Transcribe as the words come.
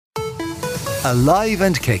Alive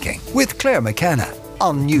and Kicking with Claire McKenna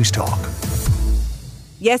on Newstalk.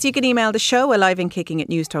 Yes, you can email the show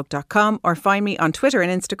aliveandkicking@newstalk.com or find me on Twitter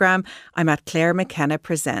and Instagram. I'm at Claire McKenna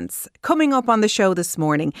Presents. Coming up on the show this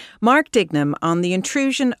morning, Mark Dignam on the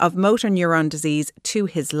intrusion of motor neuron disease to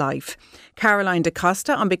his life. Caroline Da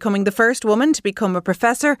Costa on becoming the first woman to become a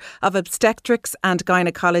professor of obstetrics and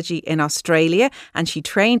gynecology in Australia, and she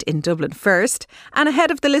trained in Dublin first. And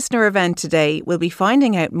ahead of the listener event today, we'll be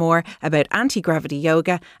finding out more about anti-gravity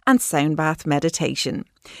yoga and sound bath meditation.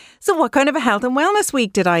 So what kind of a health and wellness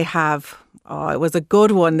week did I have? Oh, it was a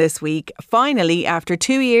good one this week. Finally, after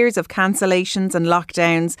 2 years of cancellations and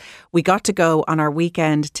lockdowns, we got to go on our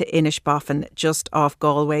weekend to Inishbofin, just off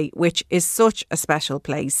Galway, which is such a special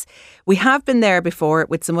place. We have been there before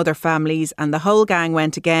with some other families and the whole gang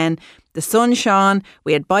went again. The sun shone,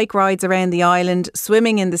 we had bike rides around the island,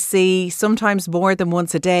 swimming in the sea, sometimes more than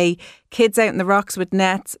once a day, kids out in the rocks with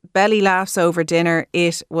nets, belly laughs over dinner.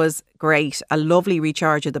 It was great, a lovely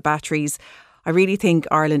recharge of the batteries. I really think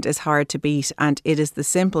Ireland is hard to beat, and it is the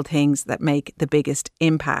simple things that make the biggest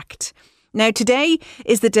impact. Now, today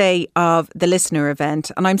is the day of the listener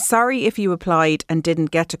event, and I'm sorry if you applied and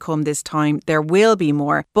didn't get to come this time. There will be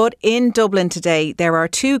more. But in Dublin today, there are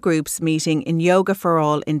 2 groups meeting in Yoga for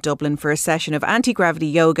All in Dublin for a session of anti-gravity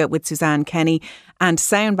yoga with Suzanne Kenny and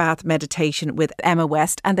sound bath meditation with Emma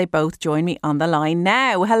West, and they both join me on the line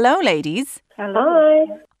now. Hello, ladies. Hello.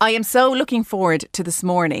 Hi. I am so looking forward to this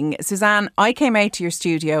morning. Suzanne, I came out to your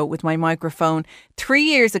studio with my microphone 3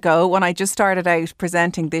 years ago when I just started out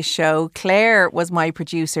presenting this show. Claire was my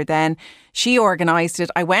producer then. She organised it.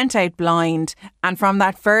 I went out blind. And from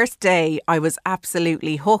that first day, I was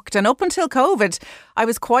absolutely hooked. And up until COVID, I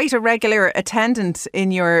was quite a regular attendant in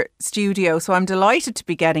your studio. So I'm delighted to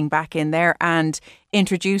be getting back in there and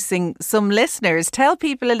introducing some listeners. Tell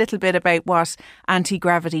people a little bit about what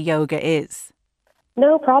anti-gravity yoga is.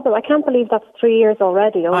 No problem. I can't believe that's 3 years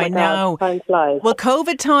already. Oh my know. God, time flies. Well,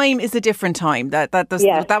 COVID time is a different time. That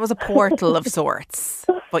was a portal of sorts.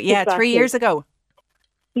 But yeah, Exactly. 3 years ago.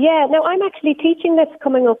 Yeah, no, I'm actually teaching this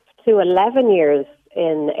coming up to 11 years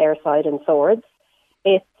in Airside and Swords.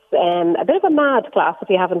 It's a bit of a mad class if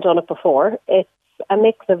you haven't done it before. It's a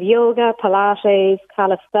mix of yoga, Pilates,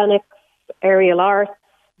 calisthenics, aerial arts,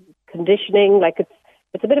 conditioning. Like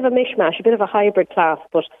it's a bit of a mishmash, a bit of a hybrid class,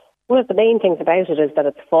 but one of the main things about it is that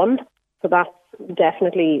it's fun. So that's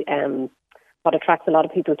definitely what attracts a lot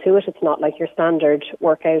of people to it. It's not like your standard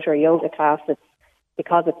workout or yoga class. It's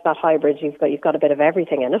because it's that hybrid, you've got a bit of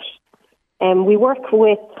everything in it. We work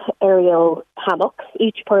with aerial hammocks.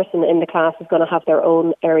 Each person in the class is going to have their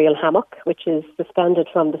own aerial hammock, which is suspended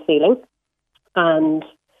from the ceiling. And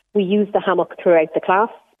we use the hammock throughout the class.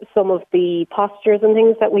 Some of the postures and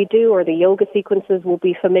things that we do or the yoga sequences will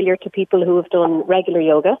be familiar to people who have done regular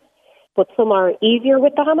yoga. But some are easier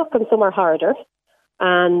with the hammock and some are harder.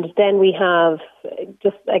 And then we have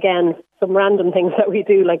just, again, some random things that we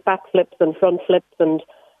do, like back flips and front flips and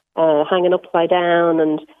hanging upside down.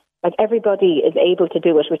 And like everybody is able to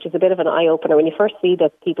do it, which is a bit of an eye-opener. When you first see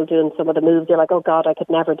the people doing some of the moves, you're like, oh, God, I could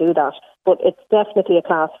never do that. But it's definitely a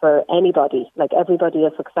class for anybody. Like everybody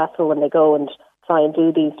is successful when they go and try and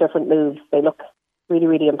do these different moves. They look really,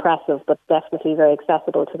 really impressive, but definitely very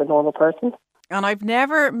accessible to the normal person. And I've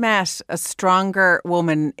never met a stronger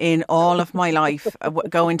woman in all of my life.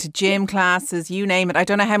 Going to gym classes, you name it. I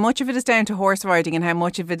don't know how much of it is down to horse riding and how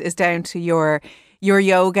much of it is down to your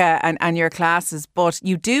yoga and your classes. But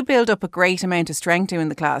you do build up a great amount of strength doing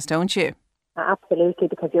the class, don't you? Absolutely,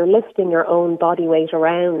 because you're lifting your own body weight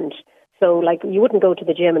around. So like you wouldn't go to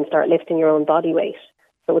the gym and start lifting your own body weight.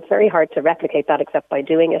 So it's very hard to replicate that except by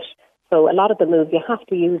doing it. So a lot of the moves, you have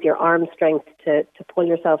to use your arm strength to pull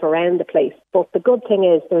yourself around the place. But the good thing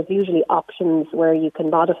is there's usually options where you can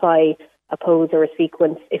modify a pose or a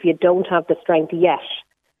sequence if you don't have the strength yet.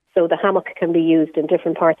 So the hammock can be used in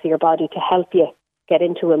different parts of your body to help you get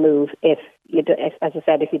into a move if as I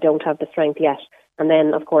said, if you don't have the strength yet. And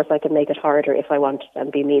then, of course, I can make it harder if I want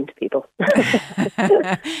and be mean to people.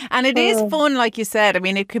 And it is fun, like you said. I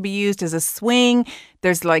mean, it could be used as a swing.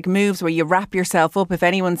 There's like moves where you wrap yourself up. If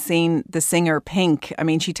anyone's seen the singer Pink, I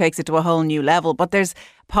mean, she takes it to a whole new level. But there's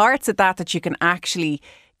parts of that you can actually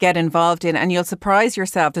get involved in and you'll surprise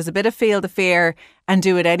yourself. There's a bit of feel the fear and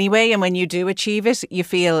do it anyway. And when you do achieve it, you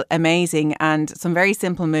feel amazing. And some very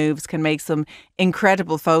simple moves can make some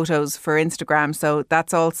incredible photos for Instagram. So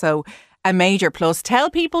that's also a major plus. Tell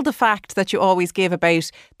people the fact that you always give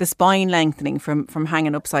about the spine lengthening from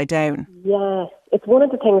hanging upside down. Yes, it's one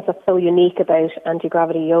of the things that's so unique about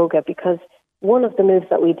anti-gravity yoga, because one of the moves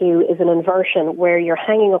that we do is an inversion where you're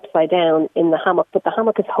hanging upside down in the hammock, but the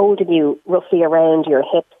hammock is holding you roughly around your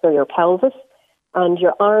hips or your pelvis. and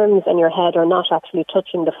your arms and your head are not actually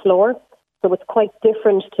touching the floor. So it's quite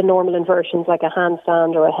different to normal inversions like a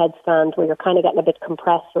handstand or a headstand where you're kind of getting a bit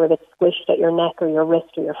compressed or a bit squished at your neck or your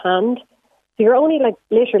wrist or your hand. So you're only like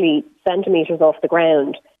literally centimetres off the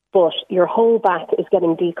ground, but your whole back is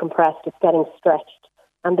getting decompressed, it's getting stretched.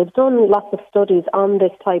 And they've done lots of studies on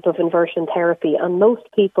this type of inversion therapy, and most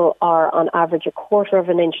people are on average 1/4 of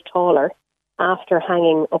an inch taller after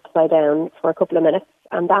hanging upside down for a couple of minutes,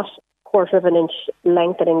 and that 1/4 of an inch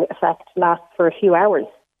lengthening effect lasts for a few hours.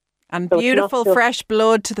 And So beautiful fresh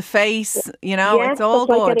blood to the face, it's all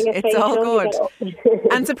good. It's all good.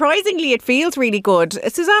 And surprisingly, it feels really good.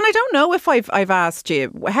 Suzanne, I don't know if I've asked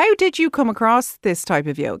you, how did you come across this type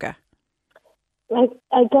of yoga?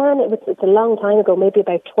 Again, it's a long time ago, maybe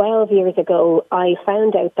about 12 years ago, I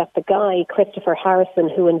found out that the guy, Christopher Harrison,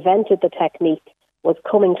 who invented the technique, was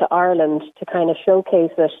coming to Ireland to kind of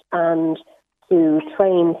showcase it and to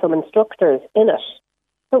train some instructors in it.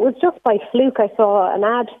 So it was just by fluke. I saw an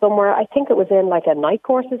ad somewhere. I think it was in like a night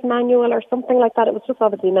courses manual or something like that. It was just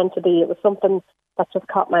obviously meant to be. It was something that just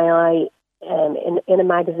caught my eye in a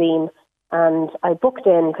magazine. And I booked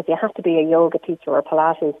in because you have to be a yoga teacher or a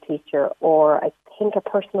Pilates teacher or I think a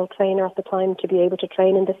personal trainer at the time to be able to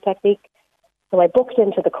train in this technique. So I booked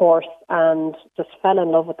into the course and just fell in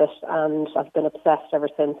love with it, and I've been obsessed ever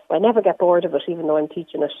since. I never get bored of it, even though I'm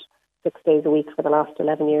teaching it 6 days a week for the last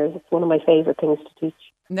 11 years. It's one of my favourite things to teach.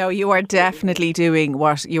 No, you are definitely doing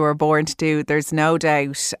what you were born to do. There's no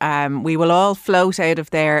doubt. We will all float out of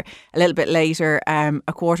there a little bit later,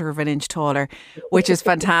 1/4 of an inch taller, which is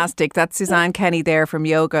fantastic. That's Suzanne Kenny there from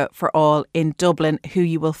Yoga for All in Dublin, who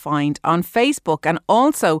you will find on Facebook. And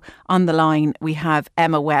also on the line, we have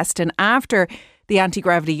Emma West. And after the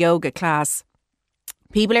anti-gravity yoga class,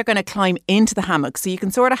 people are going to climb into the hammock. So you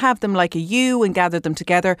can sort of have them like a U and gather them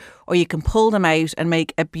together, or you can pull them out and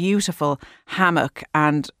make a beautiful hammock.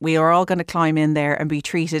 And we are all going to climb in there and be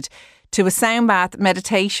treated to a sound bath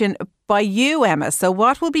meditation by you, Emma. So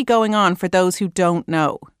what will be going on for those who don't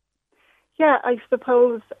know? Yeah, I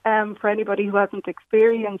suppose for anybody who hasn't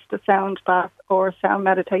experienced a sound bath or sound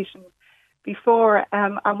meditation before,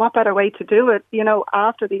 and what better way to do it,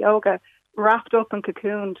 after the yoga, wrapped up and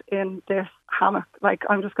cocooned in this hammock. Like,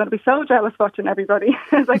 I'm just going to be so jealous watching everybody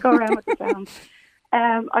as I go around with the sound.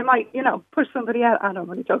 I might, push somebody out. I know, I'm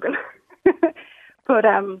only joking. But,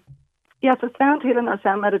 so sound healing or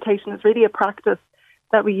sound meditation is really a practice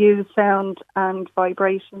that we use sound and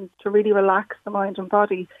vibrations to really relax the mind and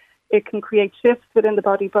body. It can create shifts within the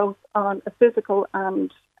body, both on a physical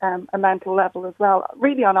and a mental level as well.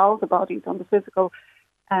 Really on all the bodies, on the physical,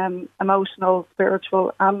 emotional,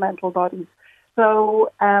 spiritual and mental bodies.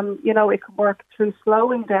 So, it can work through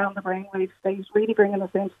slowing down the brainwave state, really bringing us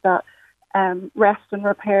into that rest and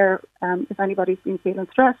repair. If anybody's been feeling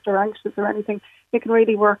stressed or anxious or anything, it can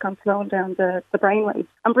really work on slowing down the brainwaves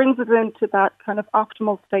and brings us into that kind of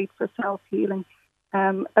optimal state for self-healing.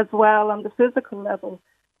 As well, on the physical level,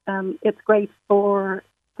 it's great for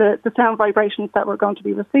the sound vibrations that we're going to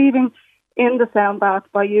be receiving in the sound bath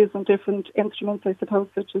by using different instruments, I suppose,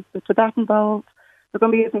 such as the Tibetan bowls. We're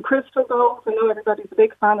going to be using crystal bowls. I know everybody's a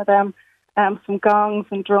big fan of them. Some gongs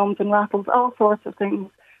and drums and rattles, all sorts of things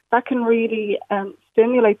that can really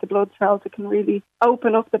stimulate the blood cells. It can really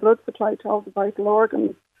open up the blood supply to all the vital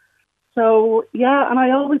organs. So, and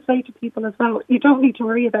I always say to people as well, you don't need to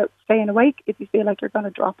worry about staying awake if you feel like you're going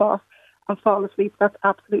to drop off and fall asleep. That's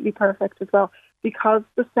absolutely perfect as well. Because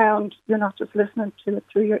the sound, you're not just listening to it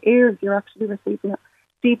through your ears, you're actually receiving it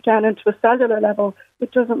deep down into a cellular level.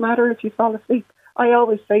 It doesn't matter if you fall asleep. I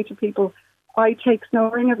always say to people, I take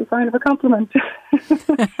snoring as a sign of a compliment.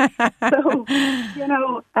 So,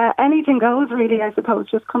 anything goes really, I suppose,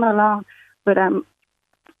 just coming along with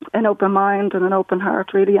an open mind and an open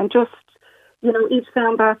heart, really. And just, each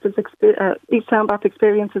sound bath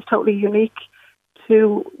experience is totally unique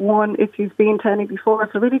to one if you've been to any before.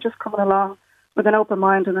 So really just coming along with an open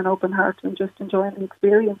mind and an open heart and just enjoying the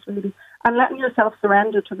experience, really. And letting yourself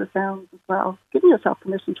surrender to the sounds as well. Giving yourself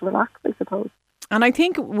permission to relax, I suppose. And I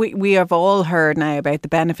think we have all heard now about the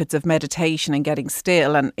benefits of meditation and getting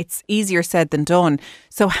still, and it's easier said than done.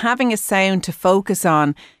 So having a sound to focus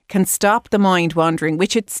on can stop the mind wandering,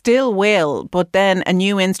 which it still will, but then a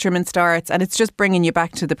new instrument starts and it's just bringing you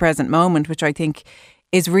back to the present moment, which I think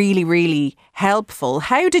is really, really helpful.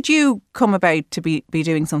 How did you come about to be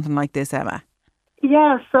doing something like this, Emma?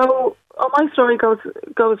 Yeah, so my story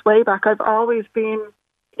goes way back. I've always been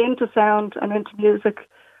into sound and into music.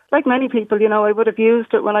 Like many people, I would have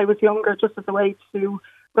used it when I was younger just as a way to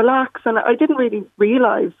relax. And I didn't really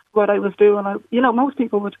realise what I was doing. Most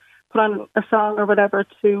people would put on a song or whatever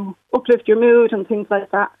to uplift your mood and things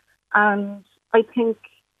like that. And I think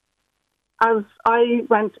as I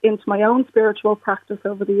went into my own spiritual practice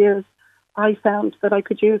over the years, I found that I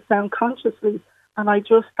could use sound consciously, and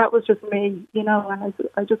that was just me, and I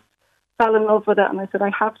just fell in love with it, and I said, I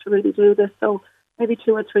have to really do this. So maybe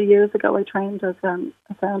 2 or 3 years ago, I trained as a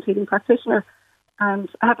sound healing practitioner, and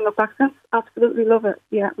I haven't looked back since. Absolutely love it.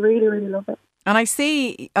 Yeah, really, really love it. And I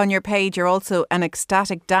see on your page you're also an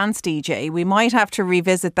ecstatic dance DJ. We might have to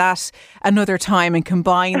revisit that another time and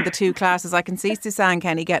combine the two classes. I can see Suzanne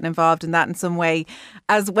Kenny getting involved in that in some way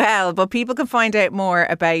as well. But people can find out more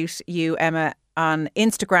about you, Emma, on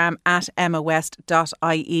Instagram at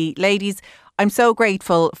emmawest.ie. Ladies, I'm so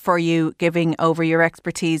grateful for you giving over your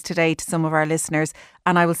expertise today to some of our listeners,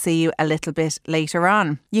 and I will see you a little bit later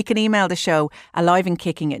on. You can email the show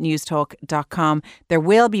aliveandkicking@newstalk.com. There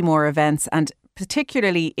will be more events, and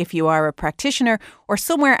particularly if you are a practitioner or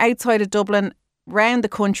somewhere outside of Dublin, round the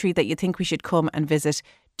country that you think we should come and visit,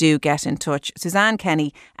 do get in touch. Suzanne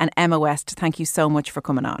Kenny and Emma West, thank you so much for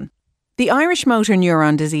coming on. The Irish Motor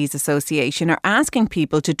Neuron Disease Association are asking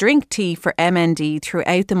people to drink tea for MND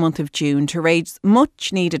throughout the month of June to raise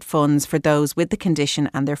much needed funds for those with the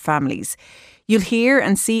condition and their families. You'll hear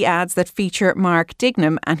and see ads that feature Mark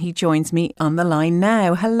Dignam, and he joins me on the line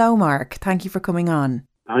now. Hello, Mark. Thank you for coming on.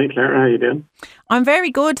 Hi, Claire. How are you doing? I'm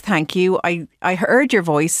very good, thank you. I heard your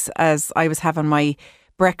voice as I was having my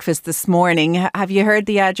breakfast this morning. Have you heard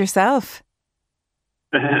the ad yourself?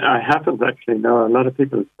 I haven't actually, no. A lot of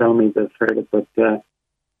people tell me they've heard it, but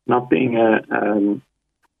not being a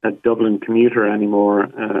Dublin commuter anymore,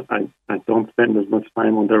 I don't spend as much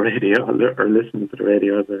time on the radio or listening to the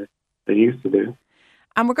radio as I used to do.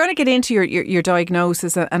 And we're going to get into your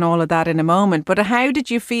diagnosis and all of that in a moment, but how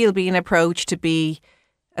did you feel being approached to be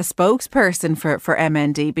a spokesperson for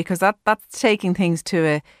MND? Because that's taking things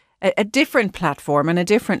to a different platform and a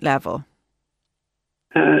different level.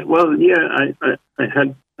 Well, yeah,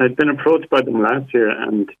 I'd been approached by them last year,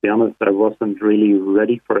 and to be honest, I wasn't really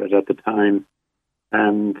ready for it at the time.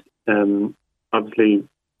 And obviously,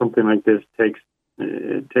 something like this takes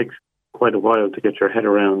quite a while to get your head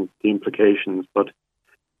around the implications. But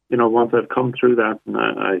once I've come through that and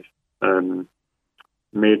I've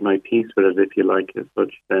made my peace with it, if you like, as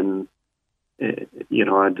such, then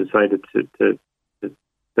I decided to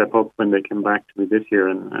step up when they came back to me this year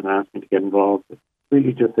and asked me to get involved. It's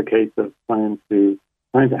really just a case of trying to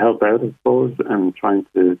help out, I suppose, and trying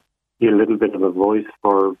to be a little bit of a voice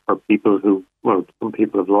for people who, some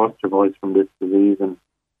people have lost their voice from this disease, and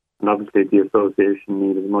obviously the association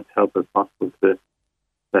need as much help as possible to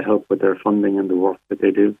help with their funding and the work that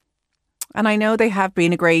they do. And I know they have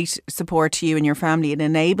been a great support to you and your family in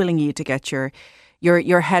enabling you to get your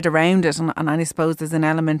head around it, and I suppose there's an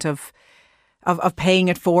element of paying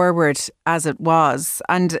it forward as it was.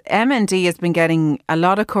 And MND has been getting a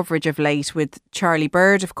lot of coverage of late, with Charlie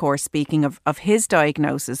Bird, of course, speaking of his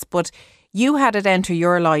diagnosis. But you had it enter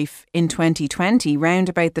your life in 2020, round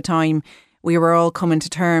about the time we were all coming to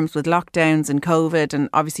terms with lockdowns and COVID, and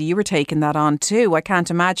obviously you were taking that on too. I can't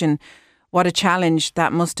imagine what a challenge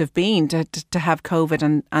that must have been to have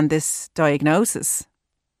COVID and this diagnosis.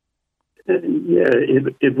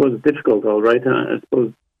 It was difficult, all right. I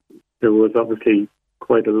suppose there was obviously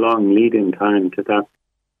quite a long lead-in time to that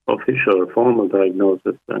official or formal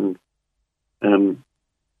diagnosis, and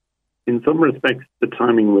in some respects the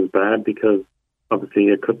timing was bad, because obviously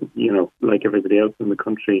it couldn't, like everybody else in the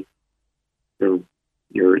country,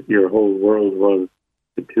 your whole world was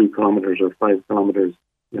the 2 kilometres or 5 kilometres,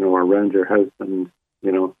 around your house, and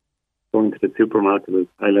going to the supermarket was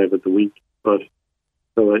highlighted a week. But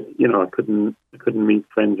so I couldn't meet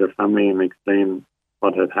friends or family and explain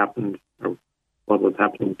what had happened or what was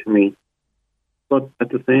happening to me. But at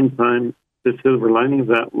the same time, the silver lining of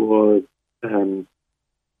that was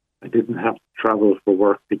I didn't have to travel for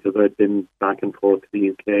work, because I'd been back and forth to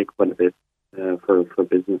the UK quite a bit for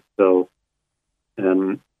business. So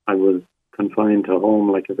I was confined to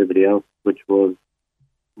home like everybody else, which was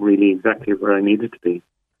really exactly where I needed to be.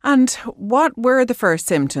 And what were the first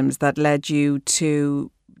symptoms that led you to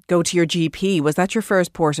go to your GP? Was that your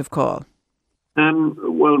first port of call?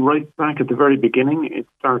 Well, right back at the very beginning, it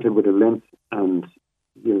started with a limp, and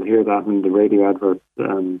you'll hear that in the radio adverts.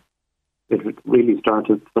 It really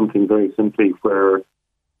started something very simply, where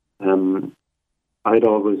I'd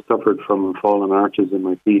always suffered from fallen arches in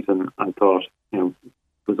my feet, and I thought,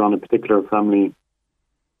 was on a particular family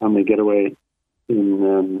getaway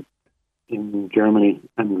in Germany,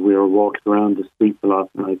 and we were walking around the streets a lot,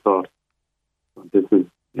 and I thought, this is,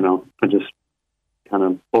 I just kind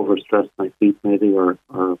of overstressed my feet maybe, or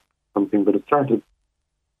something. But it started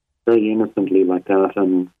very innocently like that,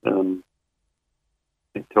 and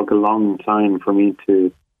it took a long time for me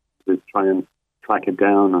to try and track it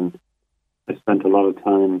down, and I spent a lot of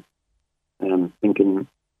time thinking.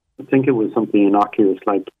 I think it was something innocuous,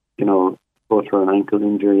 like foot or an ankle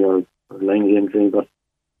injury or leg injury. But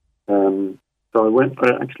so I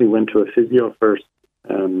actually went to a physio first,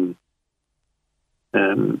 and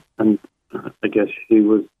I guess she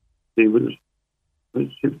was the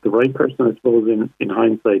right person, I suppose, in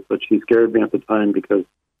hindsight. But she scared me at the time because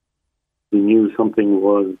she knew something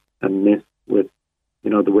was amiss with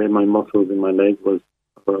the way my muscles in my leg were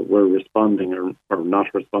responding or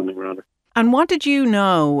not responding rather. And what did you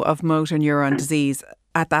know of motor neuron disease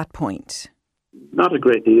at that point? Not a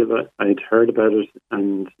great deal. I'd heard about it,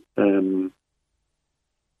 and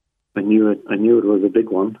I knew it was a big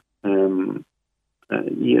one. And at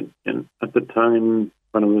the time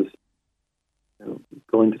when I was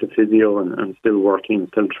going to the physio and still working,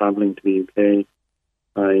 still travelling to the UK,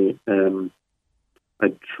 I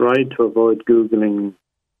tried to avoid Googling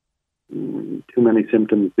too many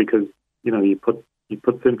symptoms, because you put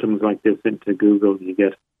symptoms like this into Google, you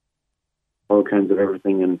get all kinds of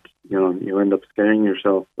everything, and you end up scaring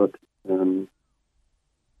yourself. But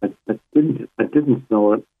I didn't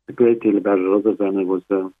know a great deal about it, other than it was,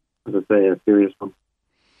 as I say, a serious one.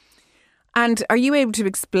 And are you able to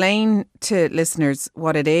explain to listeners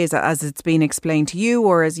what it is as it's been explained to you,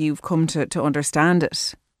 or as you've come to understand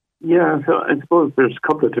it? Yeah, so I suppose there's a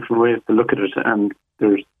couple of different ways to look at it, and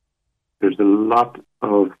there's a lot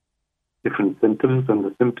of different symptoms, and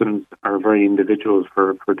the symptoms are very individual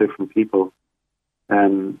for different people.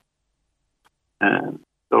 So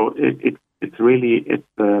it's really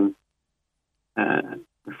the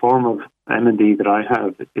form of MND that I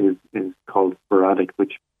have is called sporadic,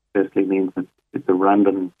 which basically means that it's a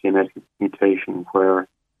random genetic mutation where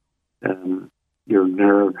your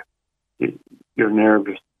nerves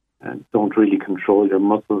don't really control your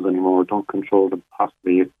muscles anymore, don't control them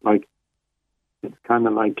possibly. It's kind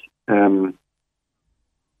of like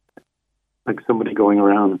somebody going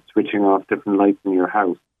around switching off different lights in your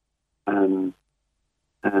house, and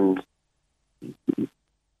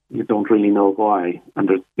you don't really know why. And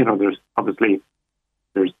there's obviously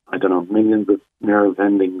I don't know, millions of nerve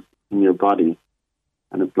endings in your body,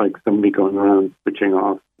 and it's like somebody going around switching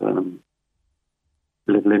off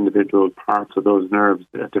little individual parts of those nerves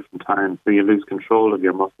at different times. So you lose control of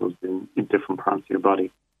your muscles in different parts of your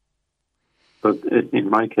body. But in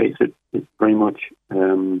my case, it's very much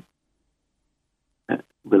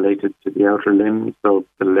related to the outer limbs, so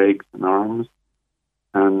the legs and arms.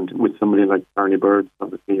 And with somebody like Charlie Bird,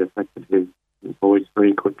 obviously affected his voice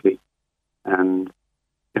very quickly. And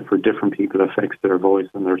for different people, it affects their voice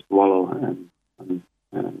and their swallow and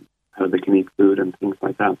how they can eat food and things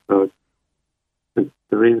like that. So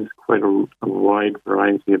there is quite a wide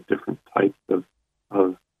variety of different types of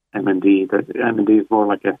MND. That MND is more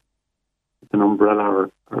like it's an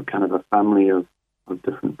umbrella or kind of a family of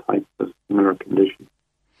different types of similar conditions.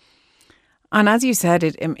 And as you said,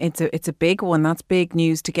 it's a big one. That's big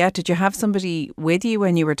news to get. Did you have somebody with you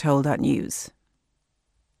when you were told that news?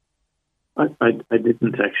 I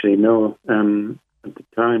didn't actually know. At the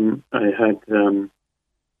time, I'd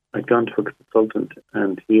gone to a consultant,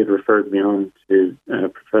 and he had referred me on to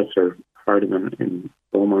Professor Hardiman in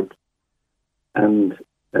Beaumont. And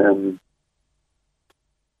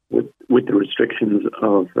with the restrictions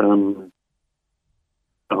of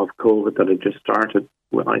COVID that had just started,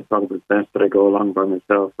 I thought it was best that I go along by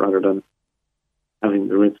myself rather than having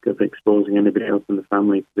the risk of exposing anybody else in the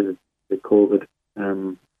family to COVID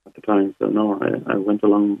at the time. So no, I went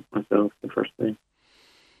along myself the first day.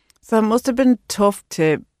 So it must have been tough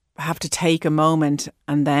to have to take a moment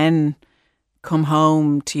and then come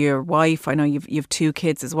home to your wife. I know you've two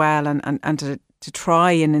kids as well, and to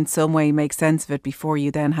try and in some way make sense of it before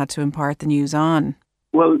you then had to impart the news on.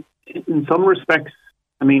 Well, in some respects,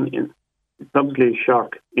 I mean, it's obviously a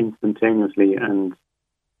shock instantaneously, and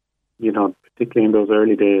particularly in those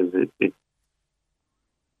early days, it's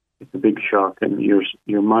a big shock, and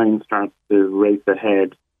your mind starts to race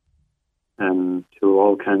ahead to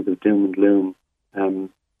all kinds of doom and gloom.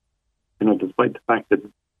 Despite the fact that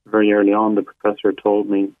very early on the professor told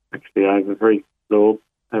me actually I have a very slow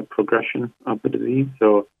progression of the disease.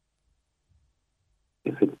 So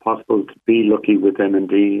if it's possible to be lucky with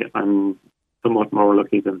MND, I'm somewhat more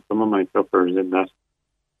lucky than some of my sufferers in that.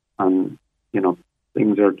 And,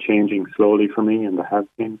 things are changing slowly for me, and they have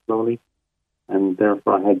changed slowly. And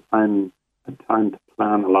therefore I had time to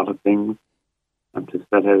plan a lot of things and to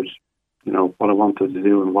set out, what I wanted to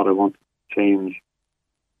do and what I wanted to change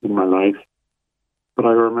in my life. But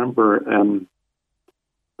I remember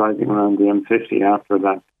driving around the M50 after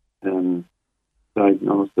that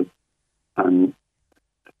diagnosis and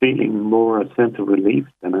feeling more a sense of relief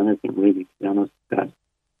than anything, really, to be honest, that,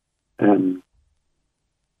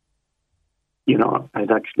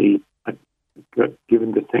 I'd got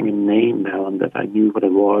given the thing a name now, and that I knew what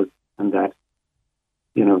it was, and that,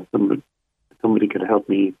 somebody could help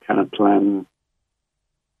me kind of plan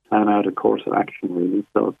out a course of action, really.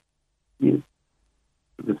 So it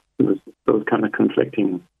was those kind of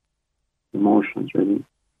conflicting emotions, really.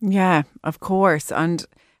 Yeah, of course. And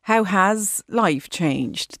how has life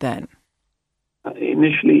changed then?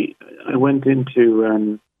 Initially, I went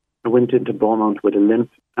into Beaumont with a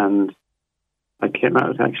limp, and I came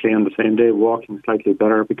out actually on the same day walking slightly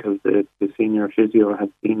better, because the senior physio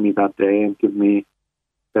had seen me that day and given me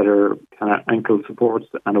better kind of ankle supports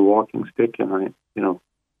and a walking stick, and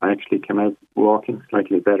I actually came out walking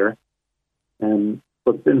slightly better.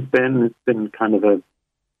 But since then, it's been kind of a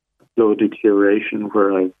slow deterioration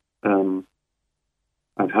where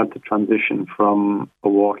I've had to transition from a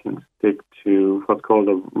walking stick to what's called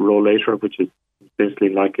a rollator, which is basically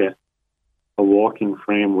like a walking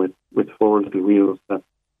frame with 4 little wheels that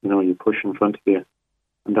you push in front of you,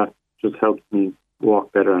 and that just helps me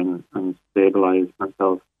walk better and stabilize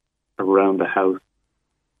myself around the house.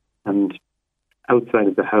 And outside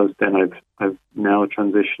of the house, then I've now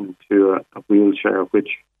transitioned to a wheelchair,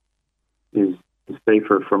 which is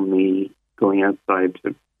safer for me going outside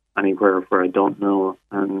to anywhere where I don't know,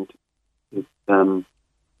 and it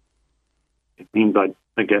means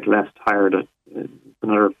I get less tired.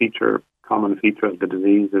 Another common feature of the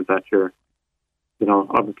disease is that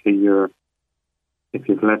if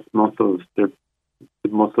you've less muscles, the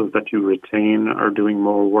muscles that you retain are doing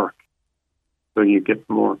more work, so you get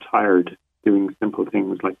more tired doing simple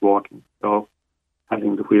things like walking. So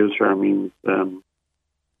having the wheelchair means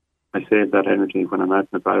I save that energy when I'm out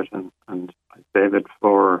and about, and I save it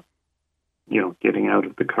for getting out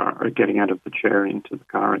of the car or getting out of the chair into the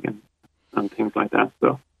car again and things like that.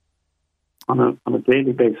 So on a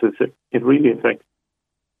daily basis, it really affects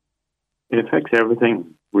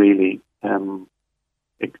everything, really,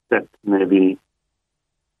 except maybe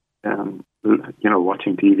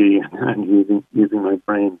watching TV and using my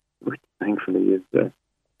brain, which thankfully is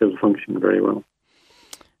still functioning very well.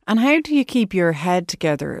 And how do you keep your head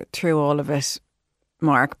together through all of it,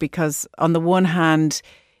 Mark? Because on the one hand,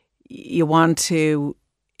 you want to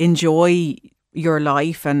enjoy your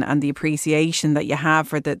life and the appreciation that you have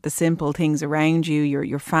for the simple things around you,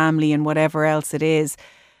 your family and whatever else it is.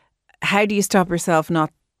 How do you stop yourself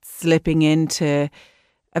not slipping into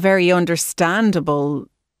a very understandable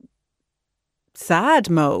sad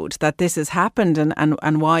mode that this has happened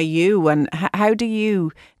and why you, and how do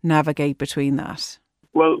you navigate between that?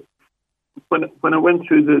 Well, when I went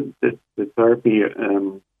through the therapy,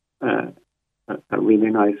 a really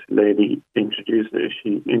nice lady introduced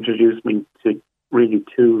me to really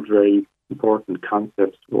 2 very important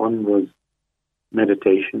concepts. One was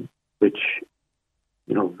meditation, which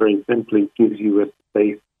very simply gives you a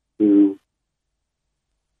space to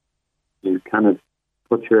kind of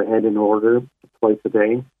put your head in order twice a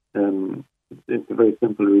day. It's a very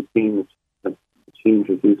simple routine that she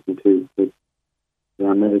introduced me to.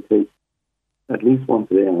 I meditate at least once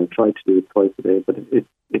a day, and I try to do it twice a day, but it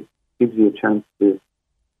gives you a chance to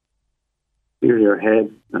clear your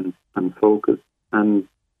head and focus. And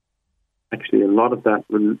actually, a lot of that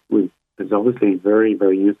is obviously very,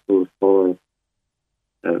 very useful for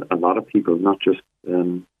a lot of people, not just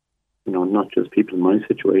people in my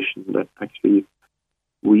situation. That actually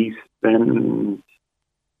we spend,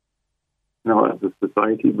 as a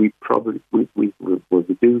society, we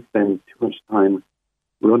do spend too much time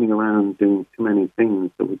running around doing too many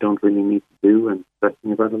things that we don't really need to do, and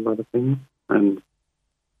stressing about a lot of things. And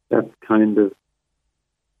that's kind of,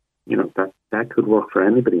 that could work for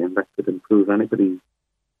anybody, and that could improve anybody's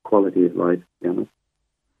quality of life, to be honest.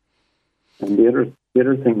 And the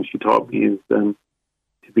other thing she taught me is to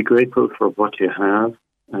be grateful for what you have,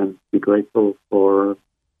 and be grateful for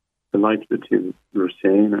the life that you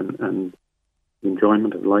retain, and the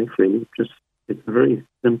enjoyment of life, really. It's a very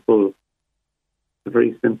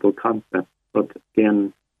simple concept, but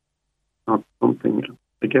again, not something.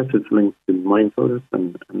 I guess it's linked to mindfulness,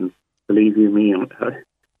 and believe you me,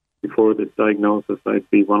 before this diagnosis, I'd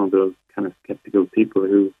be one of those kind of skeptical people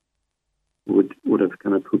who would have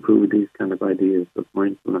kind of poo-pooed these kind of ideas of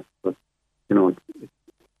mindfulness. But it's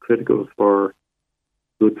critical for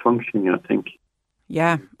good functioning, I think.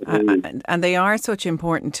 Yeah, and they are such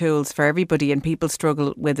important tools for everybody, and people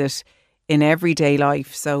struggle with it in everyday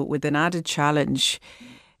life. So with an added challenge,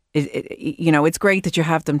 it's great that you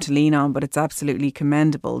have them to lean on, but it's absolutely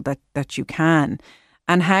commendable that you can.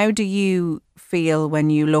 And how do you feel when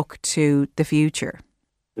you look to the future?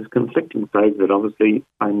 There's conflicting sides of it. Obviously,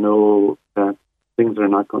 I know that things are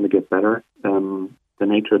not going to get better. The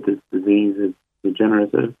nature of this disease is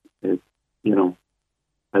degenerative. It's,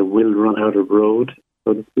 I will run out of road,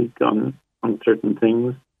 so to speak, on certain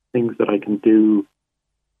things that I can do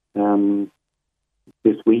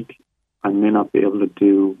this week, I may not be able to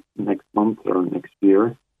do next month or next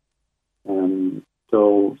year.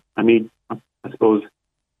 So I suppose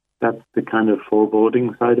that's the kind of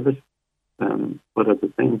foreboding side of it. But at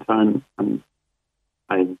the same time, I'm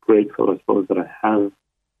grateful, I suppose, that I have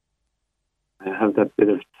that bit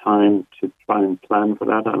of time to try and plan for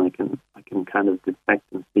that, and I can kind of detect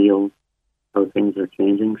and feel how things are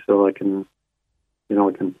changing, so I can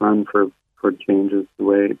plan for changes, the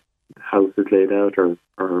way the house is laid out, or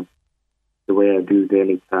the way I do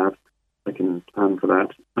daily tasks. I can plan for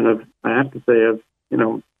that, and I have to say,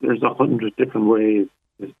 there's 100 different ways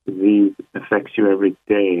this disease affects you every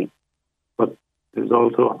day, but there's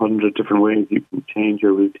also 100 different ways you can change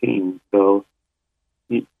your routine. So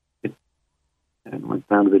it might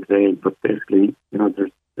sound a bit vague, but basically,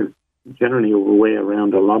 there's generally a way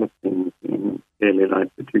around a lot of things in daily life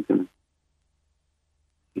that you can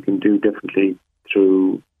do differently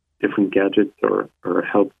through different gadgets or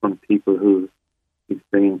help from people who've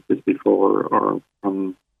experienced this before, or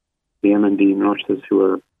from the MND nurses who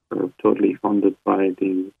are totally funded by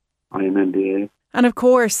the IMNDA. And of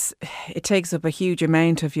course, it takes up a huge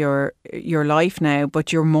amount of your life now,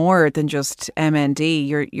 but you're more than just MND.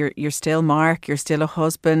 You're still Mark, you're still a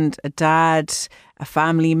husband, a dad, a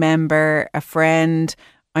family member, a friend.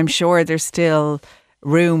 I'm sure there's still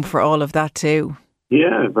room for all of that too.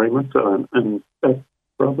 Yeah, very much so. And that's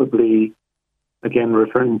probably, again,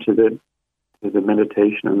 referring to the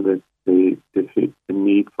meditation and the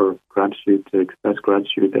need for gratitude, to express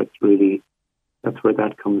gratitude. That's where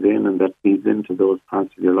that comes in, and that feeds into those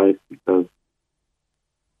parts of your life, because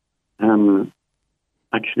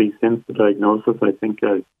actually since the diagnosis, I think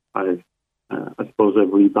I suppose I've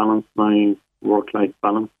rebalanced my work-life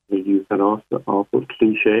balance, to use that awful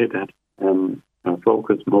cliche, that I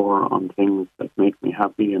focus more on things that make me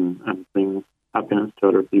happy and bring happiness to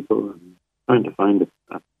other people, and trying to find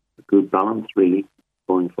a good balance really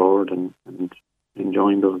going forward and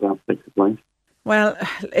enjoying those aspects of life. Well,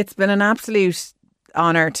 it's been an absolute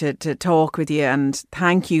honour to talk with you, and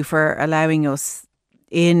thank you for allowing us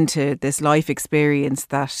into this life experience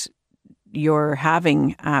that you're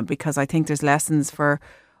having, because I think there's lessons for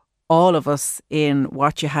all of us in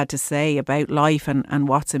what you had to say about life and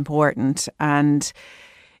what's important. And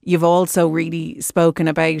you've also really spoken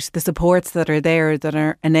about the supports that are there that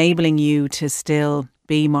are enabling you to still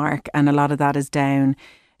be Mark, and a lot of that is down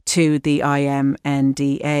to the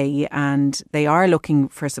IMNDA, and they are looking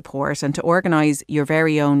for support. And to organise your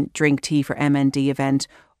very own Drink Tea for MND event,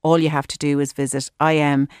 all you have to do is visit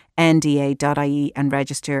imnda.ie and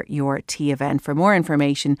register your tea event. For more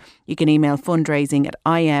information, you can email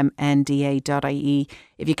fundraising@imnda.ie.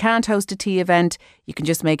 If you can't host a tea event, you can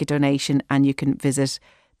just make a donation, and you can visit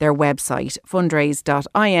their website,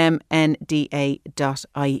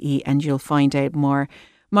 fundraise.imnda.ie, and you'll find out more.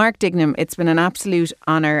 Mark Dignam, it's been an absolute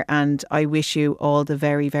honour, and I wish you all the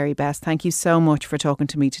very, very best. Thank you so much for talking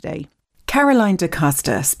to me today. Caroline Da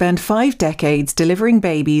Costa spent 5 decades delivering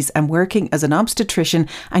babies and working as an obstetrician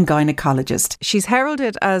and gynaecologist. She's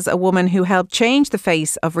heralded as a woman who helped change the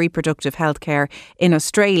face of reproductive healthcare in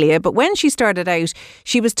Australia. But when she started out,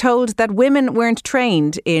 she was told that women weren't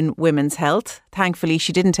trained in women's health. Thankfully,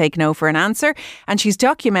 she didn't take no for an answer, and she's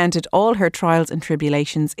documented all her trials and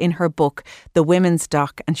tribulations in her book, The Women's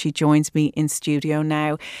Doc, and she joins me in studio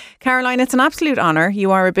now. Caroline, it's an absolute honour.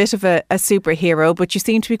 You are a bit of a superhero, but you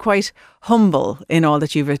seem to be quite humble in all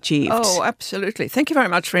that you've achieved. Oh, absolutely. Thank you very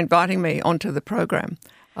much for inviting me onto the programme.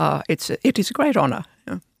 It is a great honour.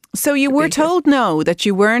 So you were told no, that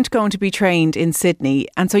you weren't going to be trained in Sydney,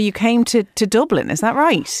 and so you came to Dublin, is that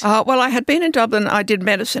right? Well, I had been in Dublin. I did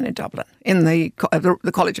medicine in Dublin, in the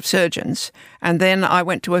College of Surgeons, and then I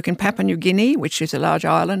went to work in Papua New Guinea, which is a large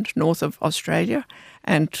island north of Australia,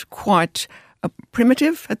 and quite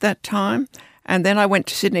primitive at that time. And then I went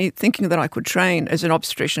to Sydney thinking that I could train as an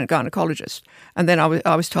obstetrician and gynaecologist, and then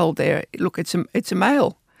I was told there, look, it's a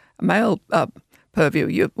male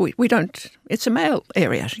purview. We don't. It's a male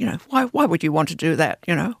area. Why would you want to do that?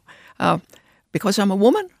 Because I'm a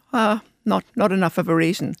woman. Not enough of a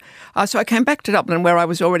reason. So I came back to Dublin, where I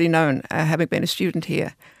was already known, having been a student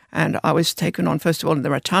here, and I was taken on first of all in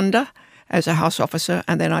the Rotunda as a house officer,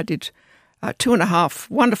 and then I did 2.5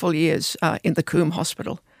 wonderful years in the Coombe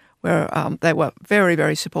Hospital, where they were very,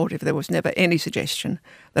 very supportive. There was never any suggestion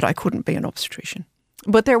that I couldn't be an obstetrician.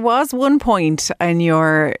 But there was one point in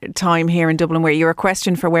your time here in Dublin where you were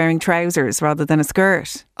questioned for wearing trousers rather than a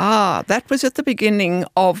skirt. That was at the beginning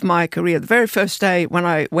of my career. The very first day when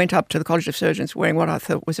I went up to the College of Surgeons wearing what I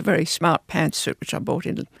thought was a very smart pantsuit, which I bought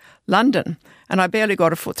in London. And I barely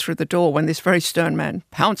got a foot through the door when this very stern man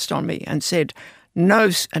pounced on me and said,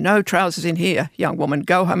 no trousers in here, young woman.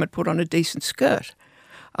 Go home and put on a decent skirt,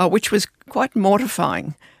 which was quite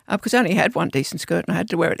mortifying because I only had one decent skirt and I had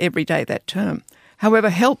to wear it every day that term.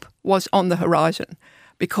 However, help was on the horizon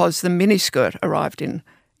because the miniskirt arrived in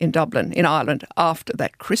Dublin, in Ireland, after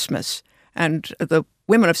that Christmas. And the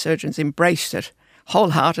women of surgeons embraced it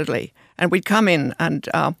wholeheartedly. And we'd come in and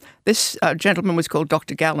this gentleman was called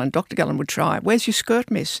Dr. Gallen. Dr. Gallen would try, "Where's your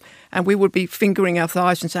skirt, miss?" And we would be fingering our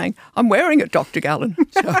thighs and saying, "I'm wearing it, Dr. Gallen."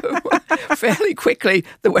 So fairly quickly,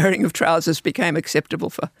 the wearing of trousers became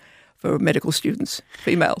acceptable for medical students,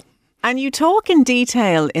 female. And you talk in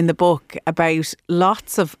detail in the book about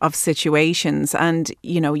lots of situations and,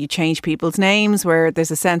 you change people's names where there's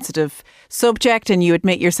a sensitive subject and you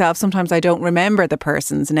admit yourself, sometimes I don't remember the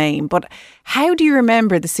person's name. But how do you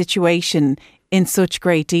remember the situation in such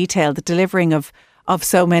great detail, the delivering of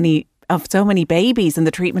so many babies and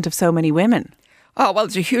the treatment of so many women? Oh, well,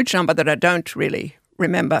 there's a huge number that I don't really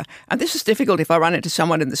remember. And this is difficult if I run into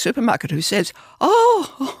someone in the supermarket who says,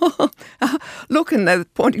 "Oh, look," and they're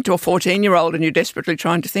pointing to a 14-year-old and you're desperately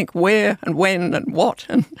trying to think where and when and what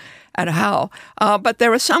and how. But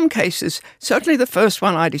there are some cases, certainly the first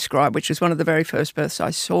one I described, which was one of the very first births I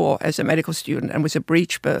saw as a medical student and was a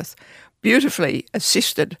breech birth, beautifully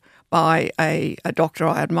assisted by a doctor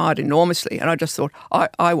I admired enormously. And I just thought,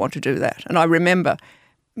 I want to do that. And I remember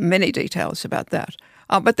many details about that.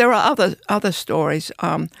 But there are other stories.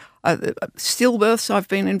 Stillbirths I've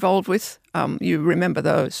been involved with. You remember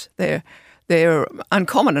those? They're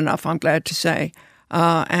uncommon enough, I'm glad to say,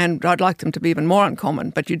 and I'd like them to be even more uncommon.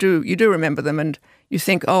 But you do remember them, and you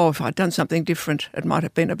think, oh, if I'd done something different, it might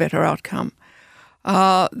have been a better outcome.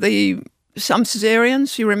 Some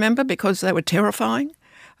cesareans you remember because they were terrifying.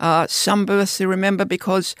 Some births you remember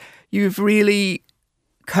because you've really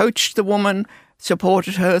coached the woman,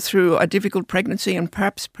 supported her through a difficult pregnancy and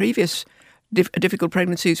perhaps previous difficult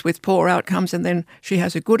pregnancies with poor outcomes, and then she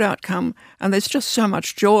has a good outcome. And there's just so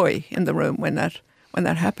much joy in the room when that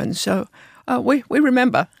happens. So we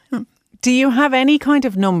remember. Do you have any kind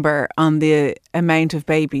of number on the amount of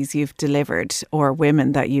babies you've delivered or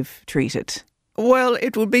women that you've treated? Well,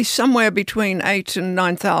 it would be somewhere between 8,000 and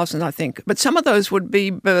 9,000, I think. But some of those would be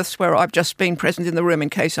births where I've just been present in the room in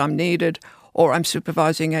case I'm needed, or I'm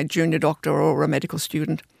supervising a junior doctor or a medical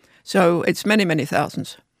student. So it's many, many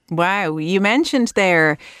thousands. Wow. You mentioned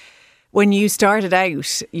there when you started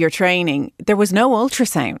out your training, there was no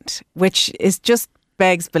ultrasound, which is just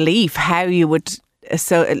begs belief how you would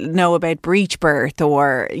know about breech birth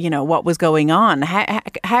or, what was going on.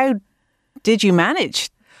 How did you manage?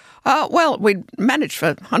 Well, we'd managed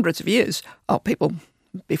for hundreds of years. People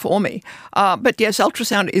before me. But yes,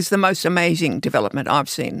 ultrasound is the most amazing development I've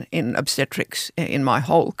seen in obstetrics in my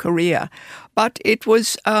whole career. But it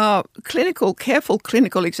was careful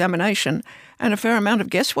clinical examination and a fair amount of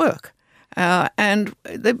guesswork. And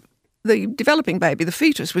the developing baby, the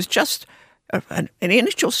fetus, was just an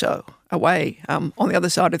inch or so away on the other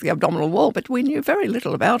side of the abdominal wall, but we knew very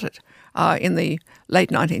little about it in the late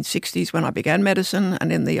 1960s when I began medicine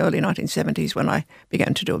and in the early 1970s when I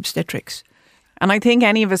began to do obstetrics. And I think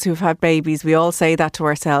any of us who've had babies, we all say that to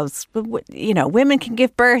ourselves. But, women can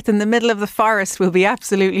give birth in the middle of the forest, we'll be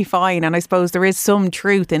absolutely fine. And I suppose there is some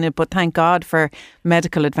truth in it, but thank God for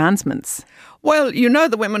medical advancements. Well,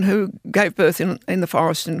 the women who gave birth in the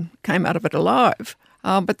forest and came out of it alive.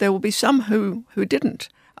 But there will be some who didn't.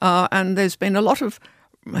 And there's been a lot of,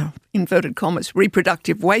 inverted commas,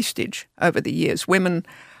 reproductive wastage over the years. Women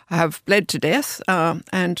have bled to death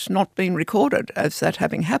and not been recorded as that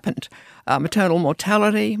having happened. Maternal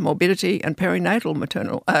mortality, morbidity, and perinatal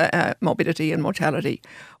maternal morbidity and mortality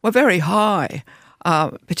were very high,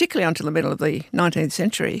 particularly until the middle of the 19th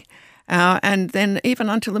century, and then even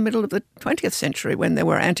until the middle of the 20th century when there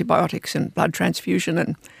were antibiotics and blood transfusion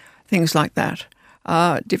and things like that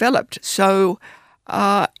developed. So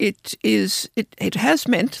it has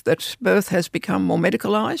meant that birth has become more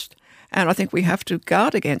medicalised, and I think we have to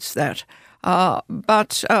guard against that.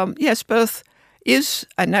 But yes, birth is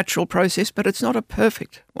a natural process, but it's not a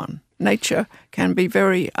perfect one. Nature can be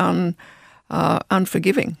very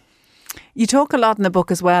unforgiving. You talk a lot in the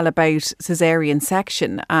book as well about caesarean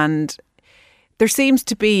section, and there seems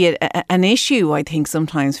to be an issue, I think,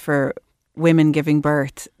 sometimes for women giving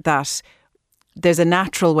birth, that there's a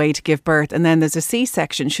natural way to give birth and then there's a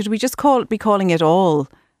C-section. Should we just be calling it all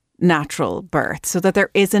natural birth so that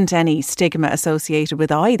there isn't any stigma associated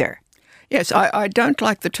with either? Yes, I don't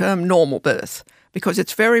like the term normal birth because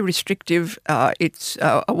it's very restrictive. It's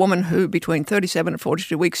a woman who between 37 and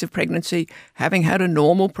 42 weeks of pregnancy, having had a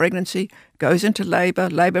normal pregnancy, goes into labour,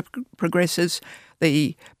 labour progresses,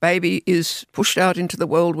 the baby is pushed out into the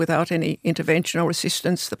world without any intervention or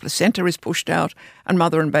assistance, the placenta is pushed out, and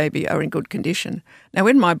mother and baby are in good condition. Now,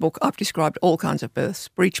 in my book, I've described all kinds of births: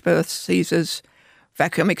 breech births, caesars,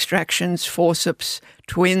 vacuum extractions, forceps,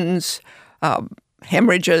 twins,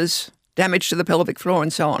 hemorrhages, damage to the pelvic floor,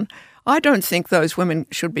 and so on. I don't think those women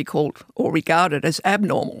should be called or regarded as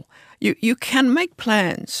abnormal. You can make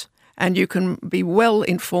plans and you can be well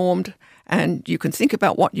informed and you can think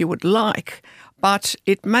about what you would like, but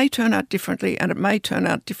it may turn out differently and it may turn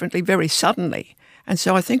out differently very suddenly. And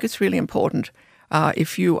so I think it's really important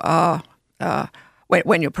if you are,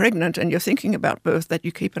 when you're pregnant and you're thinking about birth, that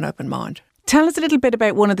you keep an open mind. Tell us a little bit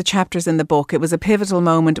about one of the chapters in the book. It was a pivotal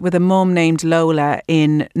moment with a mum named Lola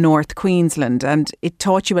in North Queensland, and it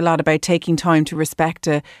taught you a lot about taking time to respect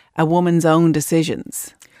a woman's own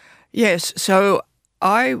decisions. Yes, so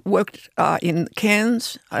I worked in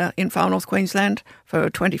Cairns in far north Queensland for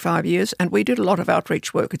 25 years, and we did a lot of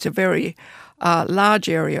outreach work. It's a very large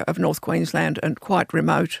area of North Queensland and quite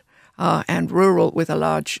remote and rural with a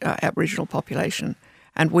large Aboriginal population.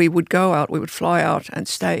 And we would go out, we would fly out and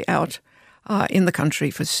stay out in the country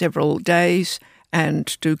for several days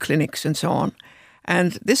and do clinics and so on.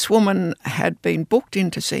 And this woman had been booked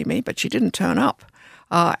in to see me, but she didn't turn up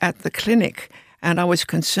at the clinic. And I was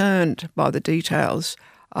concerned by the details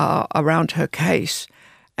around her case.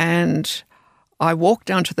 And I walked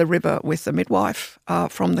down to the river with the midwife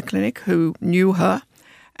from the clinic who knew her.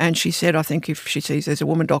 And she said, I think if she sees there's a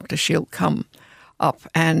woman doctor, she'll come up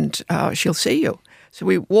and she'll see you. So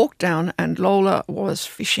we walked down and Lola was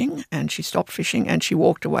fishing and she stopped fishing and she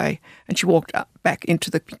walked away and she walked back into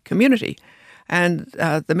the community. And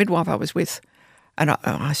the midwife I was with, and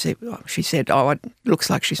she said, oh, it looks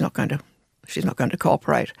like she's not going to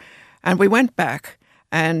cooperate. And we went back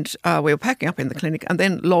and we were packing up in the clinic and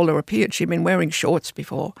then Lola appeared. She'd been wearing shorts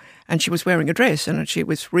before and she was wearing a dress and she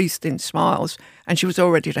was wreathed in smiles and she was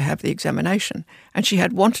all ready to have the examination. And she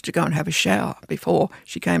had wanted to go and have a shower before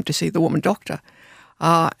she came to see the woman doctor.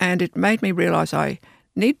 And it made me realise I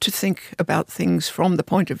need to think about things from the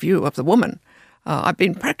point of view of the woman. I've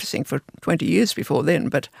been practising for 20 years before then,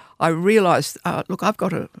 but I realised, look, I've got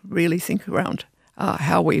to really think around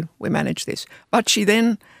how we manage this. But she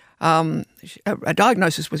then, a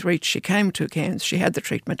diagnosis was reached. She came to Cairns, she had the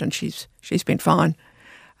treatment, and she's been fine.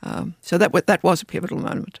 So that was a pivotal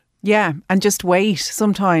moment. Yeah, and just wait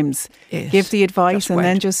sometimes. Yes, give the advice and wait.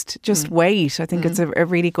 then just wait. I think it's a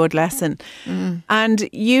really good lesson. And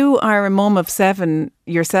you are a mum of 7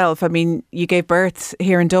 yourself. I mean, you gave birth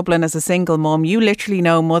here in Dublin as a single mum. You literally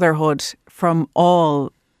know motherhood from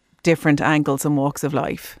all different angles and walks of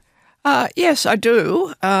life. Yes, I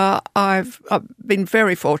do. I've been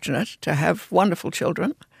very fortunate to have wonderful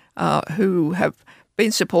children who have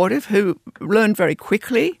been supportive, who learned very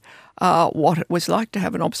quickly what it was like to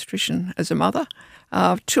have an obstetrician as a mother.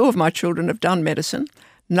 2 of my children have done medicine.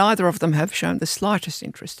 Neither of them have shown the slightest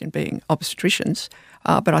interest in being obstetricians,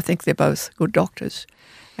 but I think they're both good doctors.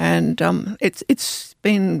 And it's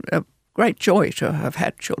been a great joy to have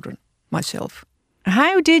had children myself.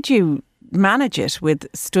 How did you manage it with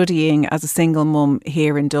studying as a single mum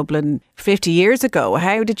here in Dublin 50 years ago?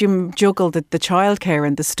 How did you juggle the childcare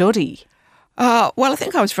and the study? Well, I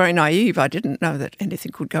think I was very naive. I didn't know that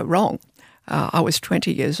anything could go wrong. I was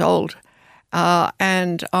 20 years old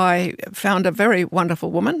and I found a very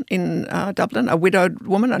wonderful woman in Dublin, a widowed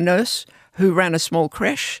woman, a nurse, who ran a small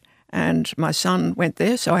creche, and my son went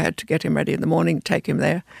there, so I had to get him ready in the morning, take him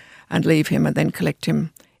there and leave him and then collect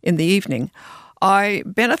him in the evening. I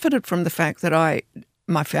benefited from the fact that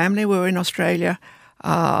my family were in Australia.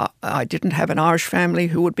 I didn't have an Irish family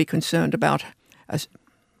who would be concerned about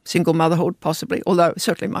single motherhood, possibly, although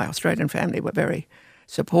certainly my Australian family were very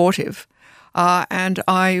supportive. And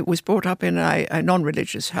I was brought up in a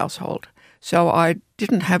non-religious household, so I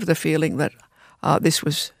didn't have the feeling that this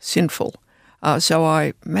was sinful. So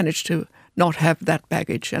I managed to not have that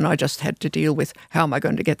baggage, and I just had to deal with how am I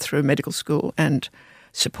going to get through medical school and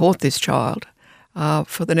support this child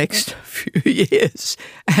for the next few years.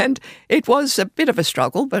 And it was a bit of a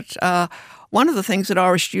struggle, but one of the things that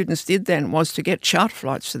Irish students did then was to get charter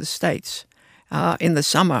flights to the States in the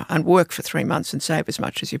summer and work for 3 months and save as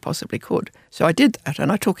much as you possibly could. So I did that,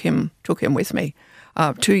 and I took him with me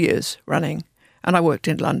 2 years running, and I worked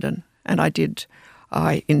in London, and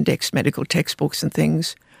I indexed medical textbooks and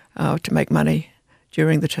things to make money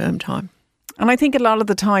during the term time. And I think a lot of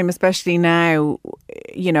the time, especially now,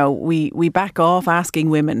 you know, we back off asking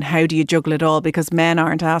women, how do you juggle it all? Because men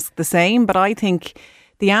aren't asked the same. But I think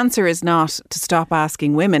the answer is not to stop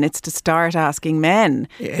asking women, it's to start asking men.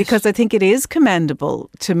 Yes. Because I think it is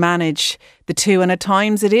commendable to manage the two. And at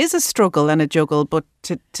times it is a struggle and a juggle, but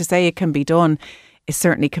to say it can be done is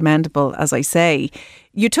certainly commendable, as I say.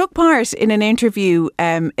 You took part in an interview,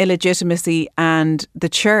 Illegitimacy and the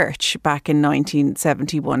Church, back in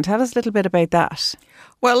 1971. Tell us a little bit about that.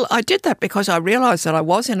 Well, I did that because I realised that I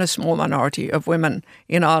was in a small minority of women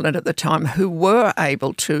in Ireland at the time who were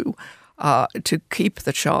able to keep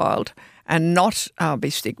the child and not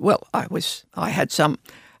be Well, I had some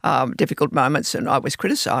difficult moments and I was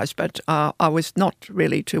criticised, but I was not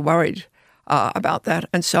really too worried about that.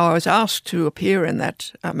 And so I was asked to appear in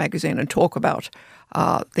that magazine and talk about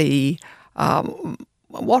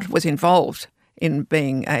what was involved in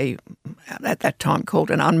being at that time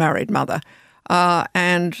called an unmarried mother.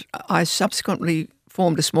 And I subsequently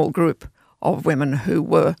formed a small group of women who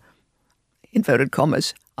were, inverted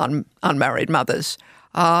commas, unmarried mothers.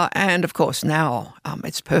 And of course now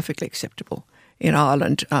it's perfectly acceptable in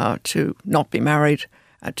Ireland to not be married,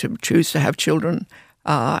 to choose to have children,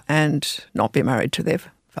 and not be married to their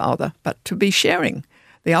father, but to be sharing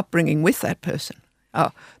the upbringing with that person,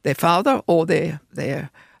 their father or the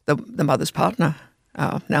mother's partner.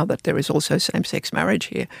 Now that there is also same-sex marriage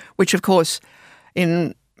here, which of course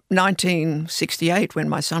in 1968, when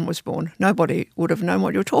my son was born, nobody would have known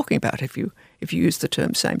what you were talking about if you used the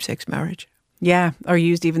term same-sex marriage. Yeah, or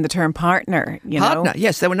used even the term partner, Partner,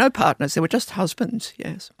 yes. There were no partners. There were just husbands,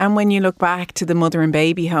 yes. And when you look back to the mother and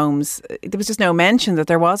baby homes, there was just no mention that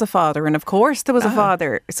there was a father. And of course there was a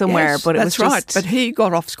father somewhere, yes, but it was just... That's right, but he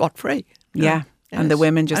got off scot-free. Yeah, and the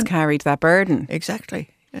women just carried that burden.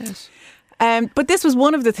 Exactly, yes. But this was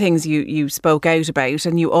one of the things you spoke out about,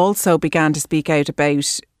 and you also began to speak out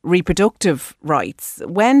about reproductive rights.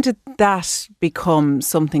 When did that become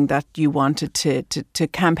something that you wanted to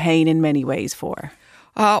campaign in many ways for?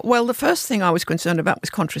 Well, the first thing I was concerned about was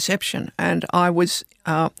contraception, and I was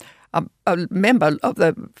a member of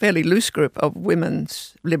the fairly loose group of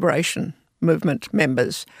women's liberation movement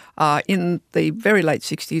members in the very late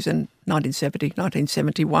 60s and 1970,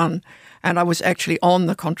 1971, and I was actually on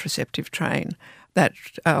the contraceptive train that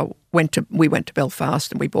we went to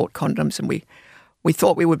Belfast and we bought condoms, and we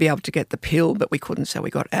thought we would be able to get the pill, but we couldn't, so we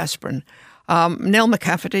got aspirin. Nell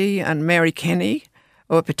McCafferty and Mary Kenny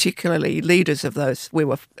were particularly leaders of those. There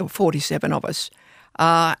were 47 of us,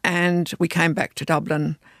 and we came back to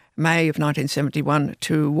Dublin May of 1971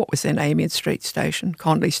 to what was then Amiens Street Station,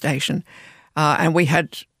 Conley Station, and we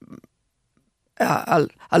had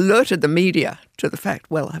alerted the media to the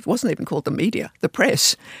fact, well, it wasn't even called the media, the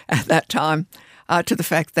press at that time, to the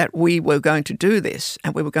fact that we were going to do this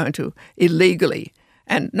and we were going to illegally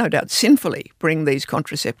and no doubt sinfully bring these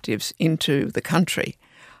contraceptives into the country.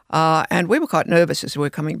 And we were quite nervous as we were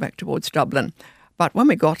coming back towards Dublin. But when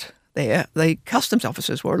we got there, the customs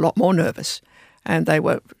officers were a lot more nervous and they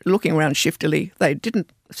were looking around shiftily.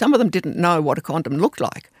 Some of them didn't know what a condom looked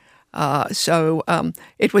like. So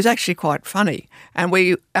it was actually quite funny.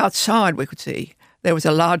 And outside we could see there was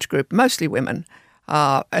a large group, mostly women,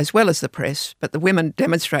 as well as the press, but the women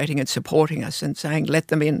demonstrating and supporting us and saying, let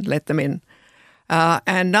them in, let them in.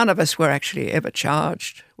 And none of us were actually ever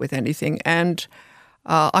charged with anything. And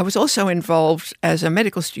I was also involved as a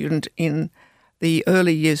medical student in the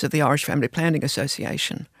early years of the Irish Family Planning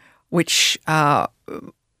Association, which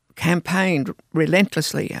campaigned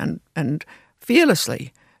relentlessly and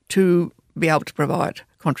fearlessly to be able to provide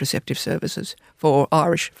contraceptive services for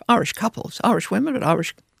Irish couples, Irish women,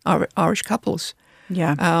 but Irish couples.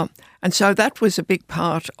 Yeah. And so that was a big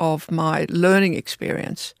part of my learning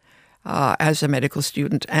experience as a medical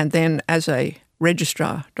student, and then as a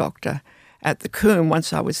registrar doctor at the Coombe.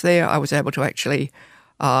 Once I was there, I was able to actually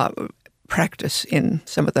practice in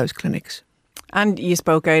some of those clinics. And you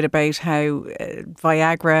spoke out about how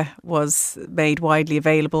Viagra was made widely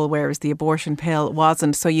available, whereas the abortion pill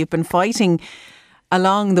wasn't. So you've been fighting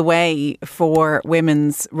along the way for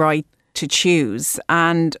women's right to choose.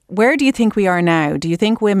 And where do you think we are now? Do you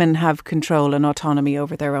think women have control and autonomy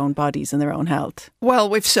over their own bodies and their own health? Well,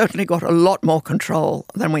 we've certainly got a lot more control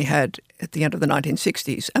than we had at the end of the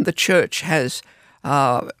 1960s. And the church has,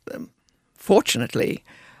 fortunately,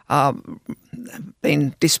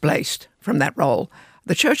 been displaced from that role.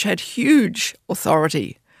 The church had huge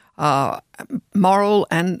authority, moral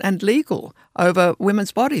and legal, over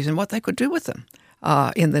women's bodies and what they could do with them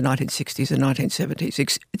in the 1960s and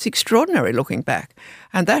 1970s. It's extraordinary looking back,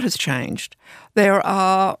 and that has changed. There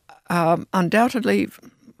are undoubtedly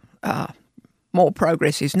more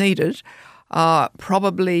progress is needed,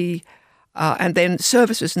 probably, and then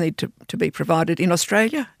services need to be provided in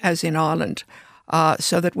Australia as in Ireland,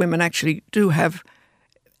 so that women actually do have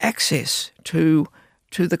access to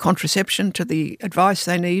the contraception, to the advice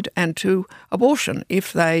they need, and to abortion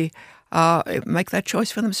if they make that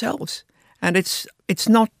choice for themselves. And it's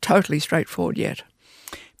not totally straightforward yet.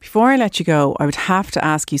 Before I let you go, I would have to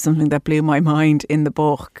ask you something that blew my mind in the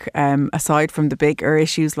book. Aside from the bigger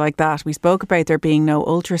issues like that, we spoke about there being no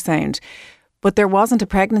ultrasound, but there wasn't a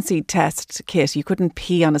pregnancy test kit. You couldn't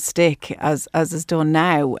pee on a stick as is done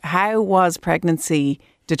now. How was pregnancy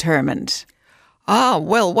determined?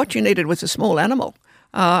 Well, what you needed was a small animal.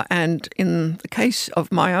 And in the case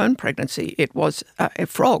of my own pregnancy, it was a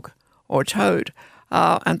frog or a toad.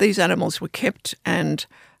 And these animals were kept, and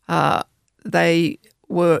they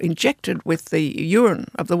were injected with the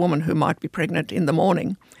urine of the woman who might be pregnant in the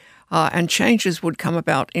morning, and changes would come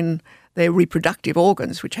about in their reproductive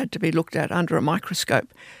organs, which had to be looked at under a microscope.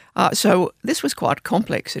 So this was quite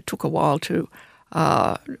complex. It took a while to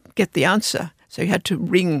get the answer. So you had to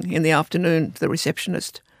ring in the afternoon to the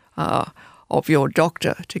receptionist of your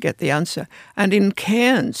doctor to get the answer. And in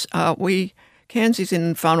Cairns, Cairns is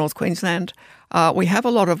in far north Queensland, we have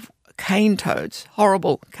a lot of cane toads,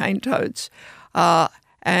 horrible cane toads.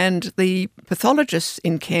 And the pathologists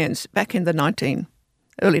in Cairns back in the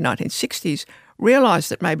early 1960s realised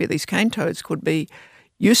that maybe these cane toads could be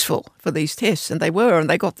useful for these tests, and they were, and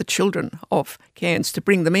they got the children of Cairns to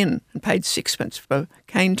bring them in and paid 6p for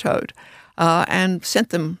cane toad, and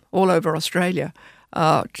sent them all over Australia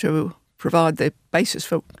to provide the basis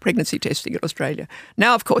for pregnancy testing in Australia.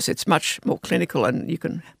 Now, of course, it's much more clinical, and you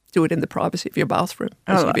can do it in the privacy of your bathroom,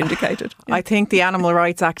 as you've indicated. Yeah. I think the animal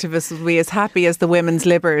rights activists will be as happy as the women's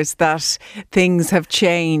libbers that things have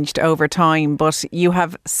changed over time. But you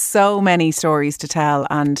have so many stories to tell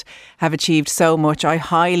and have achieved so much. I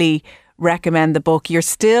highly recommend the book. You're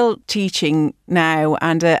still teaching now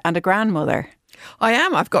and a grandmother. I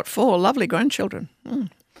am. I've got 4 lovely grandchildren.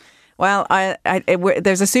 Well,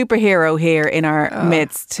 there's a superhero here in our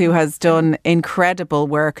midst who has done incredible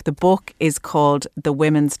work. The book is called The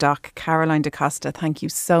Women's Doc. Caroline De Costa, thank you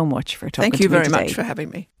so much for talking to me today. Thank you very much for having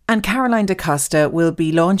me. And Caroline De Costa will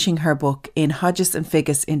be launching her book in Hodges and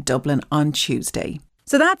Figgis in Dublin on Tuesday.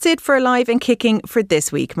 So that's it for Alive and Kicking for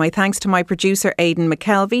this week. My thanks to my producer Aidan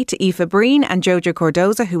McKelvey, to Aoife Breen and Jojo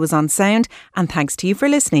Cordoza, who was on sound. And thanks to you for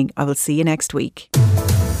listening. I will see you next week.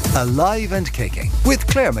 Alive and Kicking with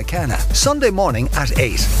Claire McKenna. Sunday morning at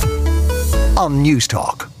 8 on News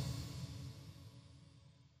Talk.